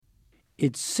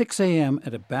It's 6 a.m.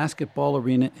 at a basketball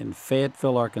arena in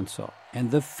Fayetteville, Arkansas, and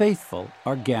the faithful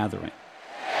are gathering.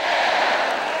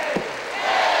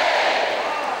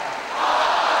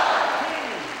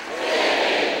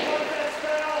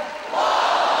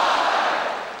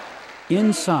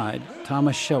 Inside,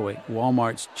 Thomas Schoewe,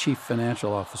 Walmart's chief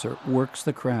financial officer, works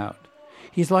the crowd.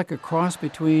 He's like a cross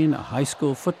between a high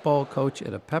school football coach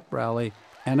at a pep rally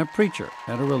and a preacher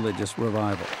at a religious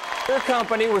revival. Your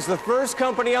company was the first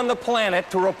company on the planet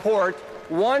to report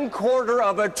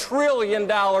 $250 billion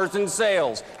in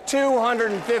sales,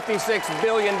 $256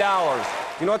 billion.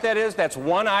 You know what that is? That's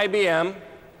one IBM,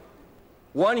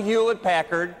 one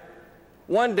Hewlett-Packard,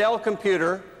 one Dell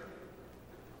computer,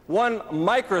 one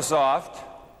Microsoft,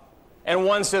 and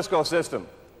one Cisco system.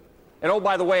 And oh,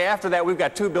 by the way, after that, we've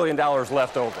got $2 billion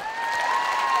left over.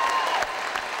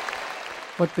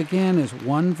 What began as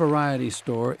one variety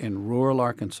store in rural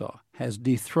Arkansas has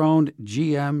dethroned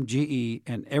GM, GE,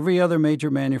 and every other major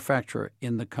manufacturer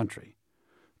in the country.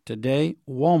 Today,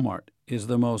 Walmart is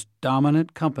the most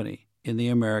dominant company in the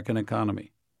American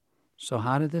economy. So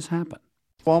how did this happen?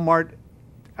 Walmart,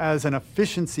 as an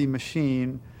efficiency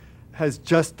machine, has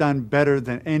just done better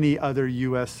than any other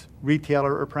U.S.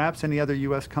 retailer or perhaps any other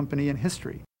U.S. company in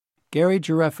history. Gary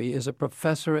Gireffi is a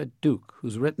professor at Duke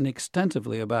who's written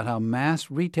extensively about how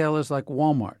mass retailers like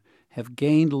Walmart have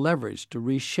gained leverage to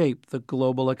reshape the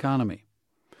global economy.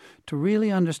 To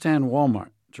really understand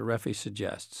Walmart, Gireffi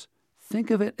suggests, think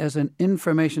of it as an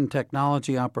information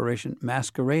technology operation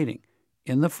masquerading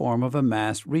in the form of a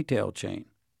mass retail chain.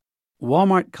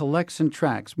 Walmart collects and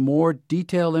tracks more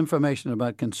detailed information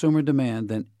about consumer demand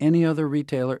than any other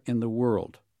retailer in the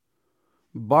world.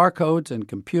 Barcodes and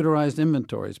computerized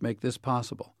inventories make this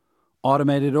possible.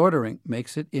 Automated ordering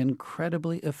makes it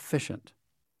incredibly efficient.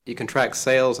 You can track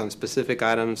sales on specific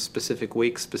items, specific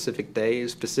weeks, specific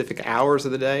days, specific hours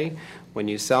of the day, when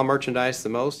you sell merchandise the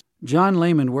most. John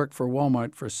Lehman worked for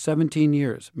Walmart for 17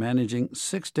 years, managing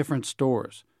 6 different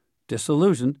stores.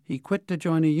 Disillusioned, he quit to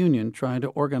join a union trying to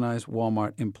organize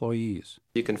Walmart employees.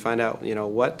 You can find out,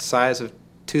 what size of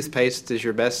toothpaste is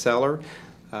your best seller,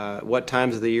 what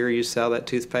times of the year you sell that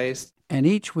toothpaste. And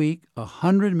each week,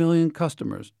 100 million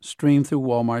customers stream through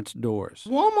Walmart's doors.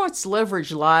 Walmart's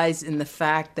leverage lies in the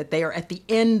fact that they are at the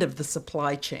end of the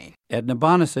supply chain. Edna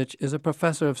Bonasich is a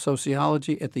professor of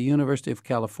sociology at the University of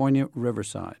California,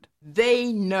 Riverside.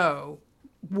 They know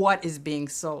what is being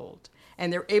sold,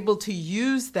 and they're able to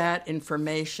use that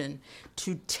information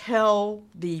to tell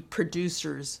the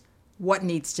producers what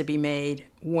needs to be made,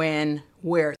 when,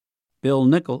 where. Bill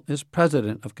Nickel is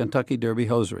president of Kentucky Derby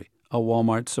Hosiery, a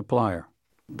Walmart supplier.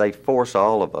 They force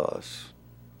all of us,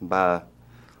 by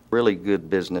really good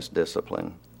business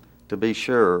discipline, to be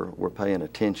sure we're paying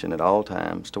attention at all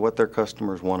times to what their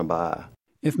customers want to buy.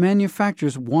 If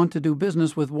manufacturers want to do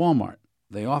business with Walmart,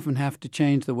 they often have to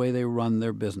change the way they run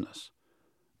their business.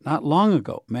 Not long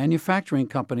ago, manufacturing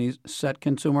companies set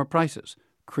consumer prices,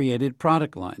 created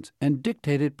product lines, and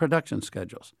dictated production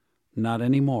schedules. Not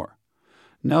anymore.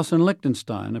 Nelson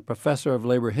Lichtenstein, a professor of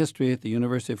labor history at the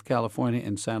University of California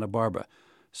in Santa Barbara,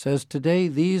 says today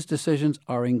these decisions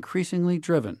are increasingly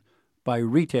driven by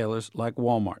retailers like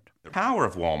Walmart. The power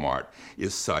of Walmart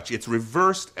is such, it's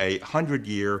reversed a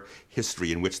 100-year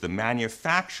history in which the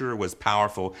manufacturer was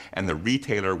powerful and the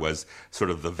retailer was sort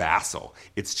of the vassal.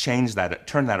 It's changed that,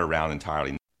 turned that around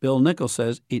entirely. Bill Nichols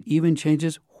says it even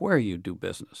changes where you do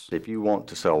business. If you want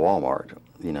to sell Walmart,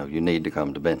 you need to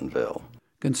come to Bentonville.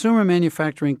 Consumer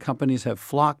manufacturing companies have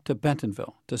flocked to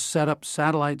Bentonville to set up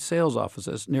satellite sales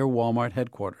offices near Walmart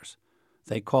headquarters.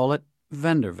 They call it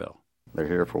Vendorville. They're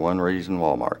here for one reason,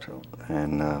 Walmart,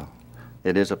 and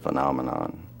it is a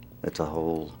phenomenon. It's a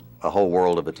whole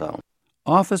world of its own.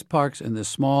 Office parks in this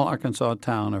small Arkansas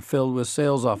town are filled with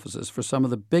sales offices for some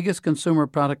of the biggest consumer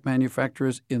product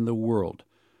manufacturers in the world.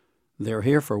 They're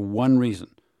here for one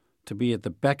reason, to be at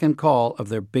the beck and call of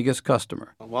their biggest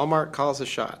customer. Walmart calls the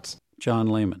shots.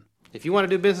 John Lehman. If you want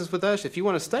to do business with us, if you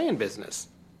want to stay in business,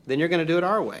 then you're going to do it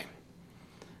our way.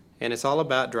 And it's all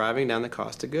about driving down the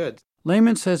cost of goods.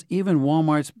 Lehman says even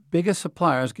Walmart's biggest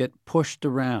suppliers get pushed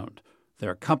around.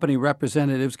 Their company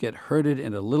representatives get herded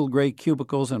into little gray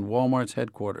cubicles in Walmart's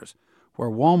headquarters, where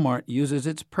Walmart uses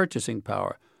its purchasing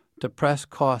power to press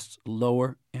costs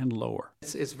lower and lower.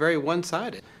 It's very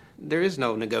one-sided. There is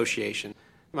no negotiation.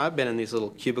 I've been in these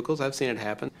little cubicles. I've seen it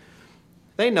happen.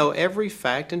 They know every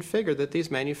fact and figure that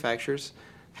these manufacturers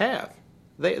have.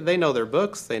 They know their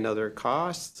books. They know their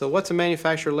costs. So what's a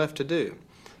manufacturer left to do?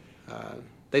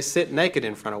 They sit naked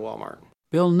in front of Walmart.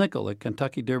 Bill Nickel at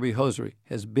Kentucky Derby Hosiery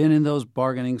has been in those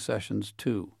bargaining sessions,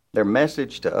 too. Their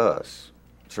message to us,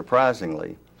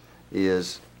 surprisingly,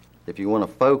 is If you want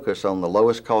to focus on the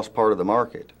lowest cost part of the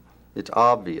market, it's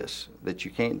obvious that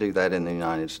you can't do that in the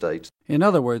United States. In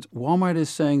other words, Walmart is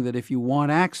saying that if you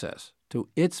want access to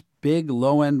its big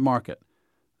low-end market,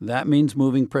 that means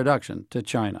moving production to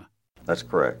China. That's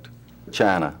correct.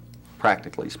 China,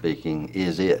 practically speaking,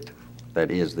 is it that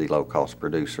is the low-cost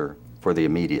producer for the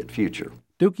immediate future.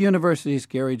 Duke University's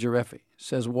Gary Gireffi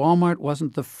says Walmart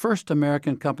wasn't the first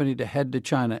American company to head to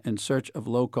China in search of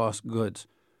low-cost goods,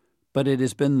 but it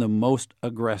has been the most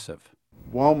aggressive.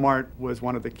 Walmart was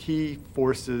one of the key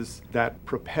forces that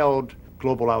propelled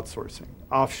global outsourcing,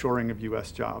 offshoring of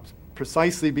U.S. jobs,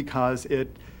 precisely because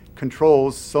it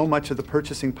controls so much of the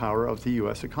purchasing power of the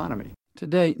U.S. economy.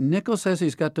 Today, Nichols says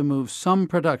he's got to move some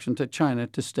production to China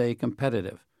to stay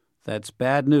competitive. That's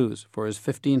bad news for his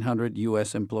 1,500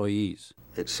 U.S. employees.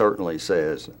 It certainly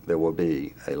says there will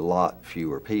be a lot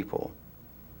fewer people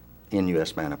in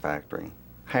U.S. manufacturing,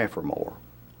 half or more,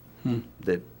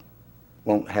 that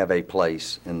won't have a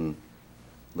place in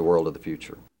the world of the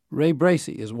future. Ray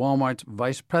Bracey is Walmart's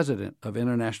Vice President of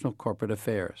International Corporate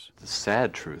Affairs. The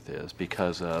sad truth is,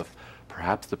 because of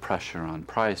perhaps the pressure on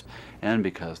price and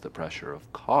because the pressure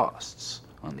of costs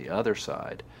on the other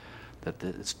side, that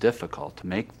it's difficult to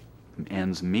make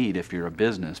ends meet if you're a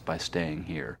business by staying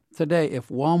here. Today, if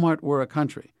Walmart were a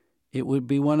country, it would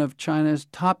be one of China's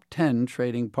top 10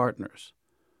 trading partners.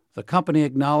 The company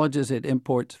acknowledges it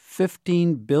imports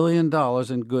 $15 billion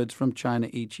in goods from China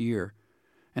each year,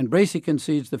 and Bracey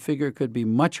concedes the figure could be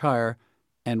much higher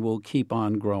and will keep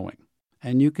on growing.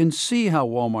 And you can see how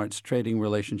Walmart's trading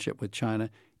relationship with China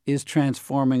is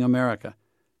transforming America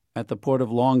at the Port of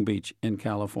Long Beach in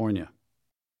California.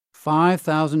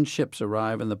 5,000 ships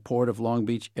arrive in the Port of Long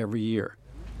Beach every year.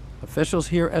 Officials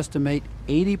here estimate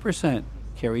 80%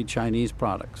 carry Chinese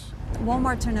products.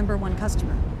 Walmart's our #1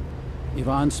 customer.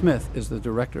 Yvonne Smith is the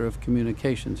Director of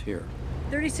Communications here.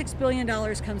 $36 billion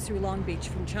comes through Long Beach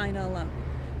from China alone.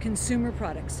 Consumer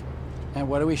products. And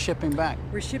what are we shipping back?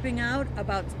 We're shipping out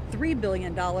about $3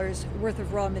 billion worth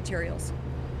of raw materials.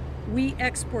 We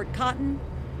export cotton,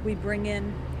 we bring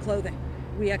in clothing.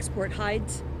 We export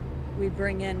hides, we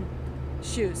bring in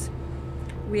shoes.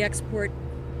 We export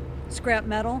scrap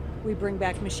metal, we bring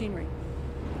back machinery.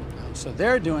 So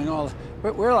they're doing all,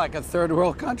 we're like a third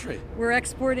world country. We're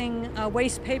exporting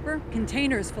waste paper,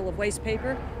 containers full of waste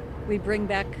paper. We bring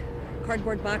back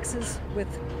cardboard boxes with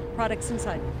products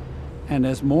inside. And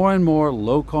as more and more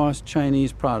low-cost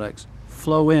Chinese products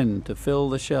flow in to fill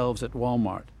the shelves at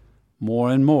Walmart, more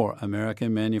and more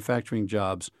American manufacturing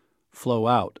jobs flow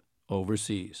out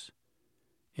overseas.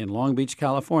 In Long Beach,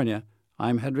 California,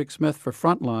 I'm Hedrick Smith for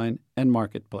Frontline and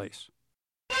Marketplace.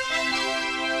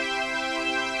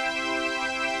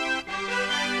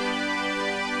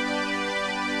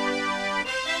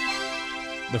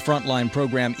 The Frontline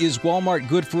program Is Walmart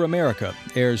Good for America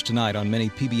airs tonight on many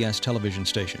PBS television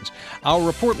stations. Our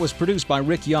report was produced by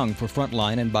Rick Young for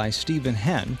Frontline and by Stephen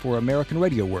Henn for American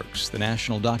Radio Works, the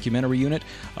national documentary unit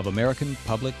of American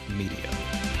Public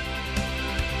Media.